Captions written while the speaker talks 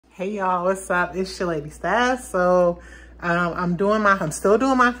Hey y'all, what's up? It's your lady Steph. So I'm still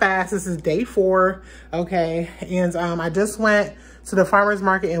doing my fast. This is day 4, okay? And I just went to the farmer's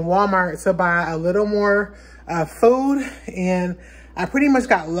market in Walmart to buy a little more food, and I pretty much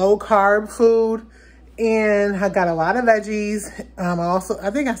got low carb food, and I got a lot of veggies. I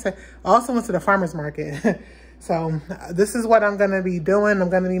also went to the farmer's market. So this is what I'm gonna be doing. I'm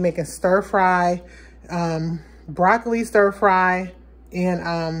gonna be making stir fry, broccoli stir fry,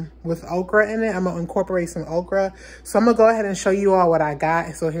 and with okra in it. I'm gonna incorporate some okra. So I'm gonna go ahead and show you all what I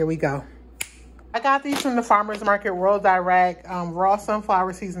got. So here we go. I got these from the farmer's market, Rural Direct, raw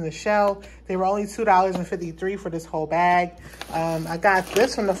sunflower seeds in the shell. They were only $2.53 for this whole bag. I got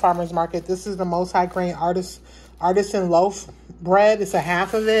this from the farmer's market. This is the multi-grain artisan loaf bread. It's a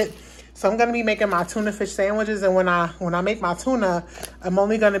half of it. So I'm gonna be making my tuna fish sandwiches, and when I make my tuna, I'm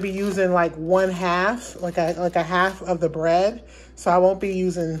only gonna be using like one half, like a half of the bread. So I won't be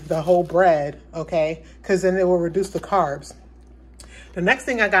using the whole bread, okay? Because then it will reduce the carbs. The next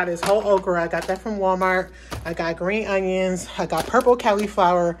thing I got is whole okra. I got that from Walmart. I got green onions. I got purple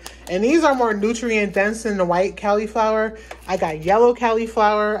cauliflower. And these are more nutrient dense than the white cauliflower. I got yellow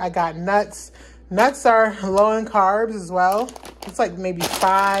cauliflower. I got nuts. Nuts are low in carbs as well. It's like maybe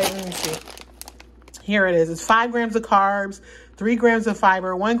 5, let me see. Here it is. It's 5 grams of carbs, 3 grams of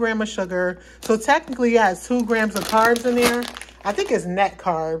fiber, 1 gram of sugar. So technically it has 2 grams of carbs in there. I think it's net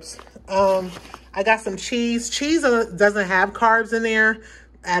carbs. I got some cheese. Cheese doesn't have carbs in there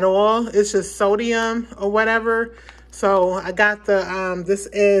at all. It's just sodium or whatever. So I got this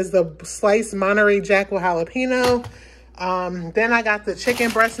is the sliced Monterey Jack with jalapeno. Then I got the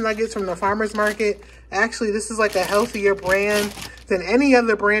chicken breast nuggets from the farmer's market. Actually, this is like a healthier brand than any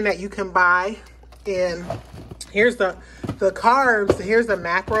other brand that you can buy. And here's the carbs. Here's the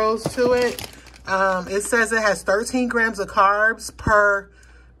macros to it. It says it has 13 grams of carbs per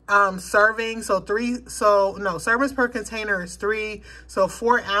serving. So servings per container is 3. So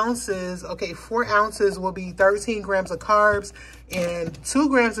 4 ounces. Okay, 4 ounces will be 13 grams of carbs and 2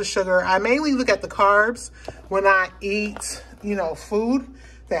 grams of sugar. I mainly look at the carbs when I eat, food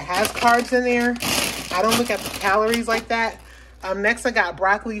that has carbs in there. I don't look at the calories like that. Next, I got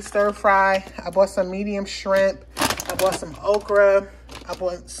broccoli stir fry. I bought some medium shrimp. I bought some okra. I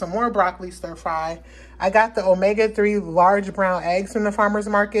bought some more broccoli stir fry. I got the omega-3 large brown eggs from the farmer's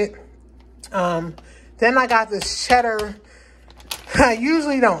market. Then I got this cheddar. I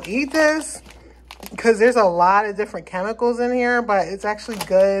usually don't eat this because there's a lot of different chemicals in here, but it's actually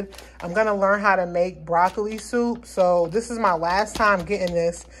good. I'm going to learn how to make broccoli soup. So this is my last time getting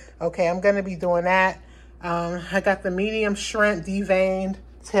this. Okay, I'm going to be doing that. I got the medium shrimp deveined,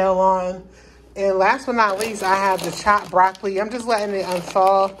 tail on. And last but not least, I have the chopped broccoli. I'm just letting it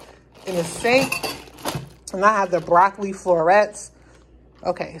unthaw in the sink. And I have the broccoli florets.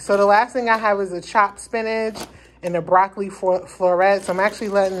 Okay, so the last thing I have is the chopped spinach and the broccoli florets. I'm actually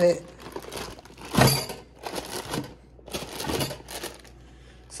letting it.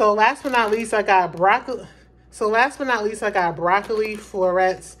 So last but not least, I got broccoli. Broccoli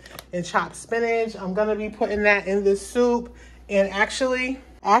florets and chopped spinach. I'm gonna be putting that in this soup. And actually,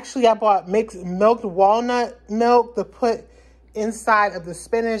 I bought milked walnut milk to put inside of the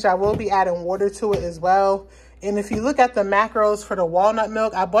spinach. I will be adding water to it as well. And if you look at the macros for the walnut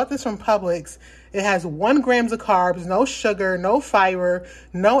milk, I bought this from Publix. It has 1 gram of carbs, no sugar, no fiber,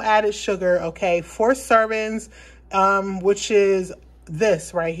 no added sugar, okay? 4 servings, which is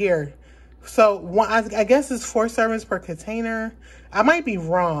this right here. So I guess it's 4 servings per container. I might be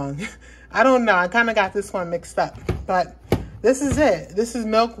wrong. I don't know. I kind of got this one mixed up, but this is it. This is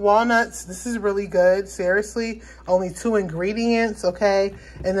milk walnuts. This is really good. Seriously, only 2 ingredients, okay?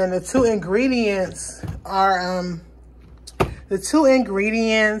 And then the 2 ingredients are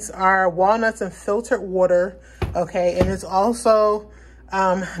walnuts and filtered water, okay? And it's also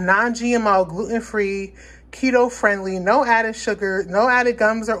non-GMO, gluten-free, keto-friendly, no added sugar, no added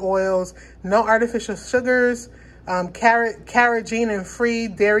gums or oils, no artificial sugars, carrageenan-free,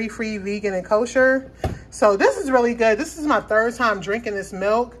 dairy-free, vegan, and kosher. So this is really good. This is my 3rd time drinking this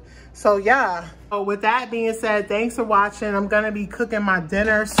milk. So yeah. So with that being said, thanks for watching. I'm going to be cooking my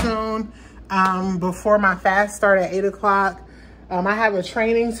dinner soon before my fast start at 8 o'clock. I have a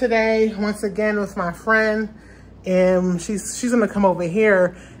training today, once again, with my friend. And she's going to come over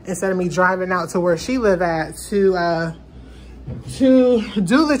here instead of me driving out to where she live at to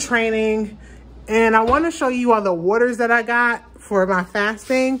do the training. And I want to show you all the waters that I got for my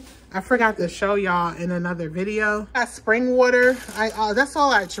fasting. I forgot to show y'all in another video. I got spring water. That's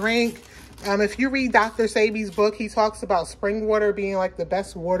all I drink. If you read Dr. Sebi's book, he talks about spring water being like the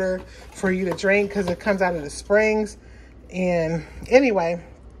best water for you to drink because it comes out of the springs. And anyway,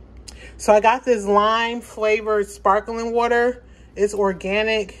 So I got this lime flavored sparkling water. It's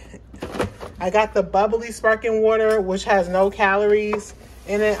organic. I got the bubbly sparkling water, which has no calories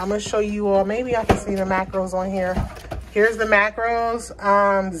in it. I'm gonna show you all, maybe I can see the macros on here. Here's the macros,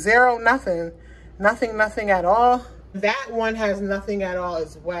 zero, nothing at all. That one has nothing at all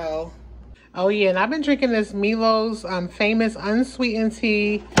as well. Oh yeah, and I've been drinking this Milo's famous unsweetened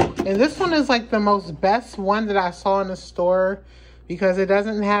tea. And this one is like the most best one that I saw in the store because it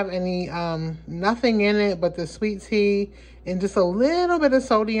doesn't have any, nothing in it but the sweet tea and just a little bit of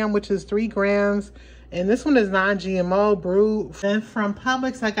sodium, which is 3 grams. And this one is non-GMO brewed. Then from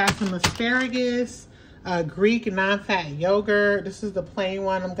Publix, I got some asparagus, Greek non-fat yogurt. This is the plain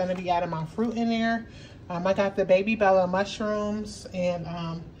one. I'm gonna be adding my fruit in there. I got the Baby Bella mushrooms and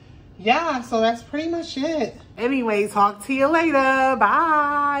yeah, so that's pretty much it. Anyway, talk to you later.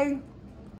 Bye.